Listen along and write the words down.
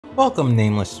Welcome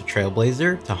Nameless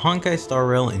Trailblazer to Honkai Star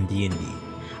Rail in D&D.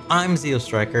 I'm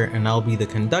Striker and I'll be the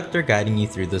conductor guiding you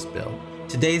through this build.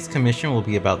 Today's commission will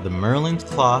be about the Merlin's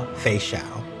Claw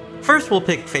Feixiao. First we'll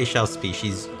pick Feixiao's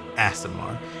species,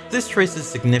 Asimar. This choice is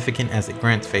significant as it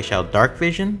grants Feixiao Dark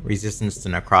Vision, resistance to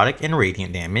necrotic and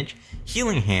radiant damage,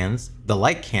 healing hands, the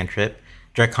light cantrip,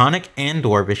 draconic and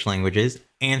dwarvish languages,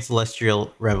 and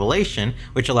celestial revelation,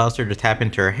 which allows her to tap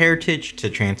into her heritage to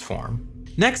transform.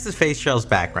 Next is Feixiao's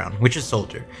background, which is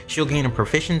Soldier. She'll gain a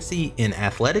proficiency in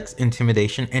Athletics,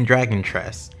 Intimidation, and Dragon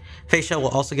Tress. Feixiao will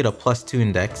also get a +2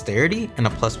 in Dexterity and a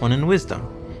 +1 in Wisdom.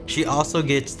 She also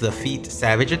gets the feat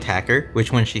Savage Attacker,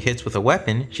 which when she hits with a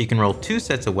weapon, she can roll 2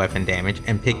 sets of weapon damage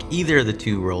and pick either of the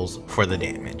 2 rolls for the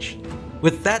damage.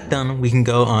 With that done, we can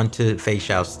go on to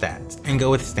Feixiao's stats and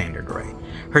go with Standard Array.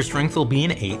 Her Strength will be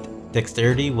an 8,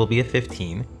 Dexterity will be a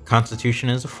 15, Constitution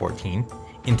is a 14,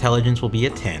 Intelligence will be a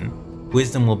 10,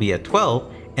 Wisdom will be a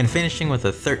 12, and finishing with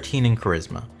a 13 in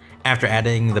Charisma. After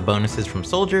adding the bonuses from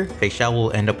Soldier, Feixiao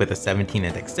will end up with a 17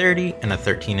 in Dexterity and a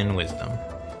 13 in Wisdom.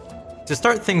 To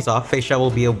start things off, Feixiao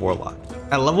will be a Warlock.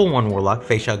 At level 1 Warlock,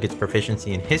 Feixiao gets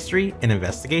proficiency in History and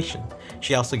Investigation.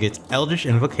 She also gets Eldritch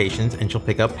Invocations and she'll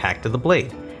pick up Pact of the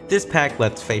Blade. This pact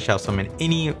lets Feixiao summon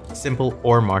any simple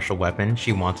or martial weapon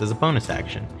she wants as a bonus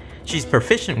action. She's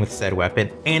proficient with said weapon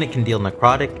and it can deal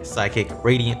necrotic, psychic,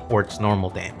 radiant, or its normal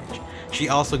damage. She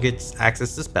also gets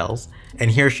access to spells, and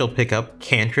here she'll pick up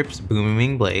Cantrips,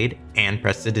 Booming Blade, and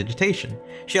Prestidigitation.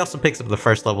 She also picks up the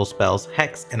first level spells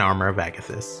Hex and Armor of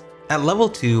Agathis. At level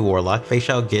 2 Warlock,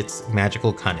 Feixiao gets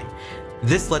Magical Cunning.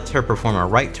 This lets her perform a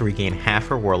right to regain half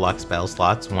her Warlock spell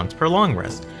slots once per long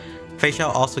rest.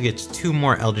 Feixiao also gets 2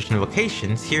 more Eldritch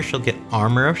Invocations. Here she'll get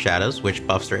Armor of Shadows, which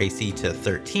buffs her AC to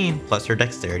 13 plus her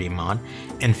Dexterity mod,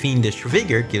 and Fiendish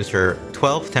Vigor gives her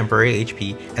 12 temporary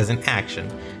HP as an action.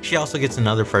 She also gets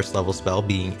another first level spell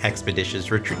being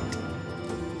Expeditious Retreat.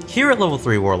 Here at level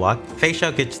 3 Warlock,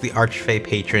 Feixiao gets the Archfey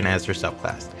Patron as her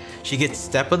subclass. She gets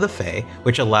Step of the Fae,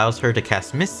 which allows her to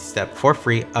cast Misty Step for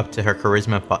free up to her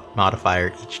Charisma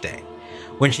modifier each day.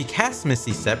 When she casts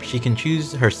Misty Step, she can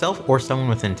choose herself or someone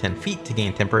within 10 feet to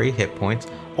gain temporary hit points,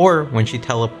 or when she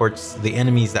teleports, the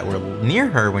enemies that were near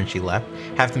her when she left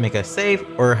have to make a save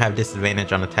or have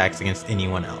disadvantage on attacks against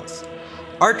anyone else.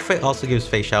 Archfey also gives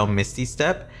Feixiao Misty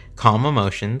Step, Calm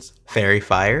Emotions, Fairy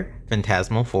Fire,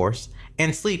 Phantasmal Force,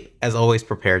 and Sleep as always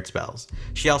prepared spells.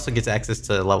 She also gets access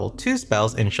to level 2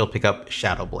 spells and she'll pick up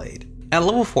Shadow Blade. At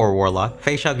level 4 Warlock,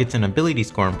 Feixiao gets an ability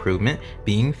score improvement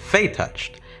being Fey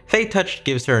Touched. Fey Touched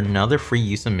gives her another free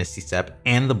use of Misty Step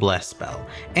and the Bless spell,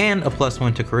 and a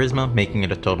 +1 to Charisma, making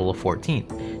it a total of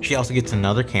 14. She also gets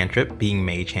another cantrip, being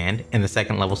Mage Hand, and the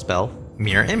second level spell,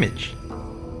 Mirror Image.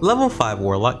 Level 5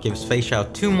 Warlock gives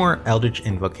Feixiao 2 more Eldritch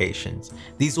Invocations.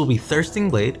 These will be Thirsting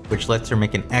Blade, which lets her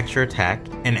make an extra attack,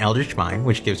 and Eldritch Mind,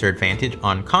 which gives her advantage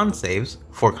on con saves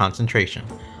for concentration.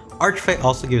 Archfey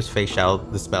also gives Feixiao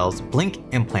the spells Blink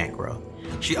and Plant Growth.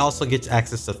 She also gets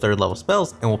access to 3rd level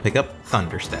spells and will pick up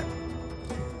Thunder Step.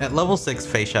 At level 6,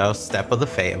 Feixiao's Step of the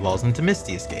Fae evolves into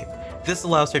Misty Escape. This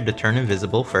allows her to turn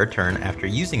invisible for a turn after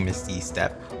using Misty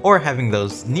Step, or having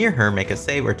those near her make a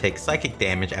save or take psychic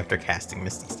damage after casting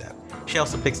Misty Step. She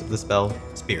also picks up the spell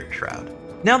Spirit Shroud.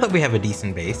 Now that we have a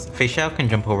decent base, Feixiao can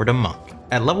jump over to Monk.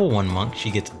 At level 1 Monk, she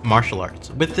gets Martial Arts.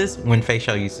 With this, when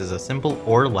Feixiao uses a simple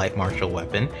or light martial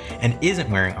weapon and isn't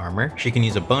wearing armor, she can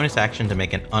use a bonus action to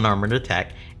make an unarmored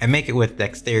attack and make it with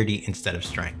Dexterity instead of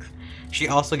Strength. She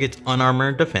also gets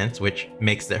Unarmored Defense, which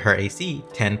makes her AC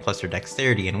 10 plus her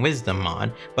Dexterity and Wisdom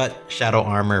mod, but Shadow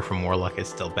Armor from Warlock is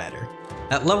still better.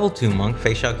 At level 2 Monk,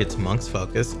 Feixiao gets Monk's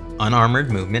Focus,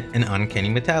 Unarmored Movement, and Uncanny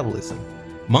Metabolism.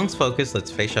 Monk's Focus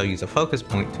lets Feixiao use a focus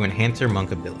point to enhance her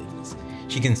monk abilities.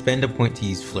 She can spend a point to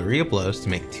use Flurry of Blows to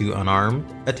make 2 unarmed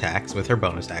attacks with her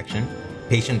bonus action.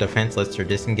 Patient Defense lets her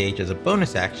disengage as a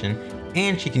bonus action,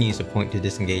 and she can use a point to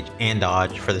disengage and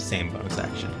dodge for the same bonus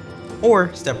action.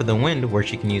 Or Step of the Wind, where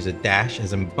she can use a dash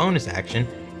as a bonus action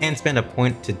and spend a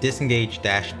point to disengage,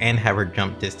 dash, and have her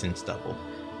jump distance double.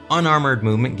 Unarmored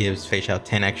Movement gives Feixiao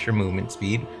 10 extra movement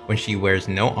speed when she wears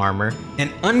no armor,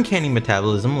 and Uncanny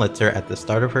Metabolism lets her at the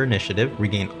start of her initiative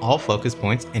regain all focus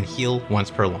points and heal once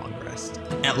per long rest.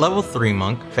 At level 3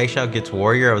 Monk, Feixiao gets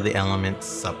Warrior of the Elements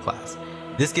subclass.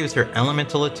 This gives her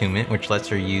Elemental Attunement, which lets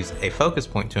her use a focus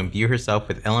point to imbue herself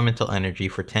with elemental energy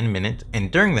for 10 minutes,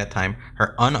 and during that time,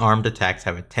 her unarmed attacks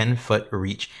have a 10-foot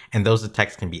reach, and those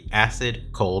attacks can be acid,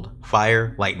 cold,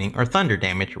 fire, lightning, or thunder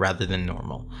damage rather than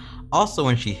normal. Also,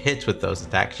 when she hits with those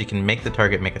attacks, she can make the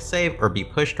target make a save or be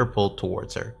pushed or pulled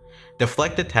towards her.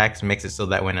 Deflect attacks makes it so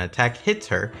that when an attack hits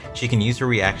her, she can use her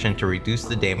reaction to reduce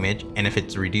the damage, and if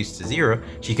it's reduced to 0,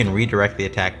 she can redirect the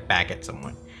attack back at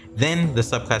someone. Then the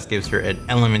subclass gives her an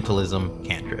Elementalism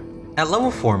cantrip. At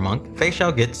level 4 Monk,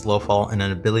 Feixiao gets Slowfall and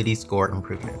an ability score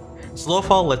improvement.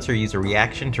 Slowfall lets her use a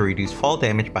reaction to reduce fall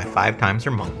damage by 5 times her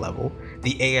Monk level.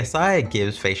 The ASI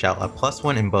gives Feixiao a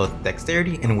 +1 in both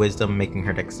Dexterity and Wisdom, making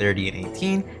her Dexterity an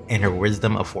 18 and her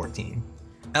Wisdom a 14.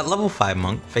 At level 5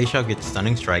 Monk, Feixiao gets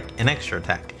Stunning Strike and Extra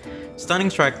Attack. Stunning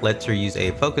Strike lets her use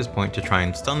a focus point to try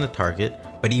and stun the target,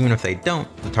 but even if they don't,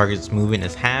 the target's movement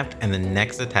is halved and the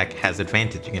next attack has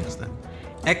advantage against them.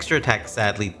 Extra Attack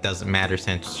sadly doesn't matter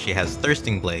since she has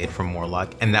Thirsting Blade from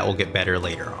Warlock, and that will get better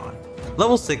later on.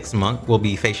 Level 6 Monk will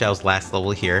be Feixiao's last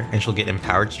level here, and she'll get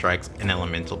Empowered Strikes and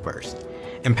Elemental Burst.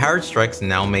 Empowered Strikes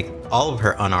now make all of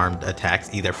her unarmed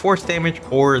attacks either force damage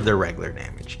or their regular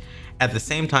damage. At the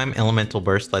same time, Elemental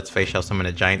Burst lets Feixiao summon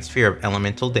a giant sphere of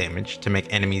elemental damage to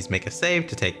make enemies make a save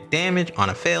to take damage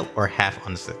on a fail or half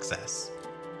on a success.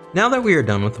 Now that we are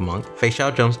done with the Monk,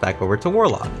 Feixiao jumps back over to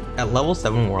Warlock. At level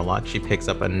 7 Warlock, she picks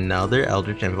up another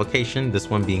Eldritch Invocation, this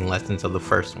one being lessons of the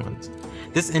first ones.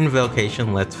 This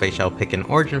invocation lets Feixiao pick an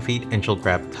Origin Feat and she'll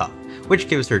grab Tough, which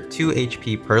gives her 2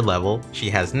 HP per level she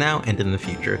has now and in the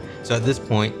future, so at this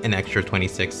point an extra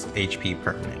 26 HP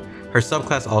permanent. Her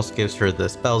subclass also gives her the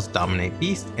spells Dominate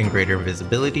Beast and Greater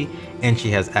Invisibility, and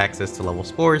she has access to level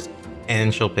spores,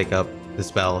 and she'll pick up the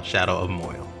spell Shadow of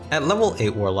Moil. At level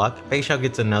 8 Warlock, Feixiao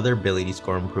gets another ability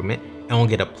score improvement and will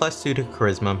get a +2 to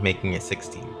Charisma, making it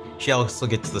 16. She also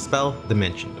gets the spell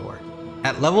Dimension Door.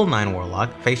 At level 9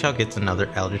 Warlock, Feixiao gets another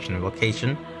Eldritch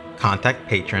Invocation, Contact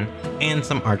Patron, and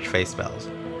some Archfey spells.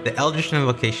 The Eldritch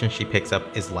Invocation she picks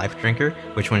up is Life Drinker,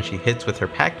 which when she hits with her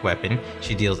packed weapon,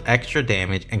 she deals extra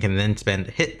damage and can then spend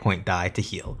hit point die to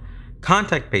heal.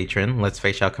 Contact Patron lets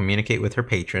Feixiao communicate with her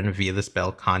patron via the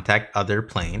spell Contact Other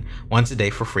Plane once a day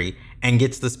for free, and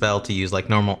gets the spell to use like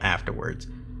normal afterwards.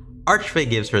 Archfey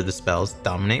gives her the spells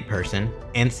Dominate Person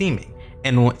and Seeming,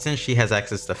 and since she has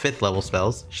access to 5th level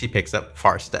spells, she picks up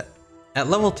Far Step. At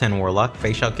level 10 Warlock,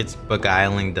 Feixiao gets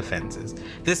Beguiling Defenses.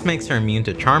 This makes her immune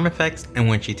to charm effects, and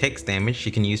when she takes damage,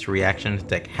 she can use her reaction to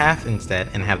take half instead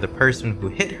and have the person who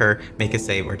hit her make a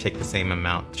save or take the same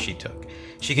amount she took.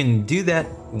 She can do that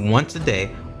once a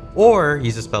day, or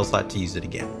use a spell slot to use it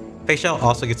again. Feixiao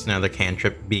also gets another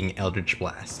cantrip, being Eldritch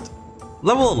Blast.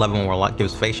 Level 11 Warlock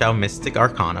gives Feixiao Mystic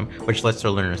Arcanum, which lets her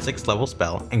learn a 6th level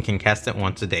spell and can cast it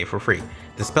once a day for free.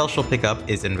 The spell she'll pick up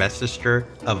is Investiture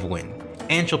of Wind,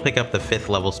 and she'll pick up the 5th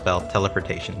level spell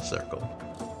Teleportation Circle.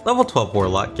 Level 12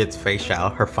 Warlock gets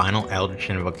Feixiao her final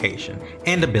Eldritch Invocation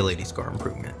and ability score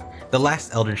improvement. The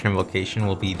last Eldritch Invocation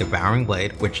will be Devouring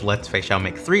Blade, which lets Feixiao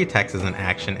make 3 attacks as an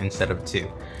action instead of 2.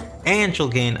 And she'll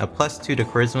gain a +2 to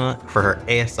Charisma for her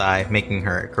ASI, making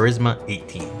her Charisma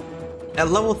 18. At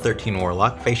level 13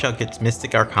 Warlock, Feixiao gets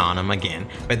Mystic Arcanum again,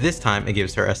 but this time it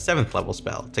gives her a 7th level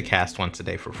spell to cast once a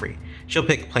day for free. She'll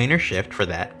pick Planar Shift for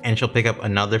that, and she'll pick up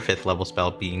another 5th level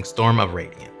spell being Storm of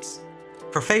Radiance.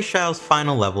 For Feixiao's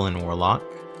final level in Warlock,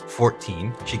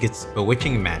 14, she gets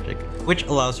Bewitching Magic, which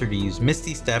allows her to use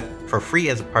Misty Step for free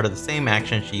as a part of the same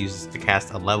action she uses to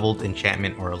cast a leveled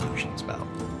enchantment or illusion spell.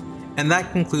 And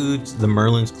that concludes the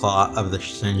Merlin's Claw of the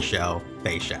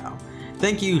Feixiao.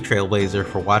 Thank you Trailblazer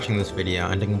for watching this video,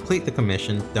 and to complete the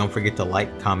commission, don't forget to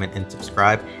like, comment, and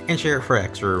subscribe, and share it for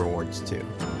extra rewards too.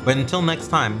 But until next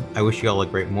time, I wish you all a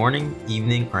great morning,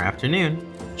 evening, or afternoon.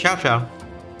 Ciao ciao!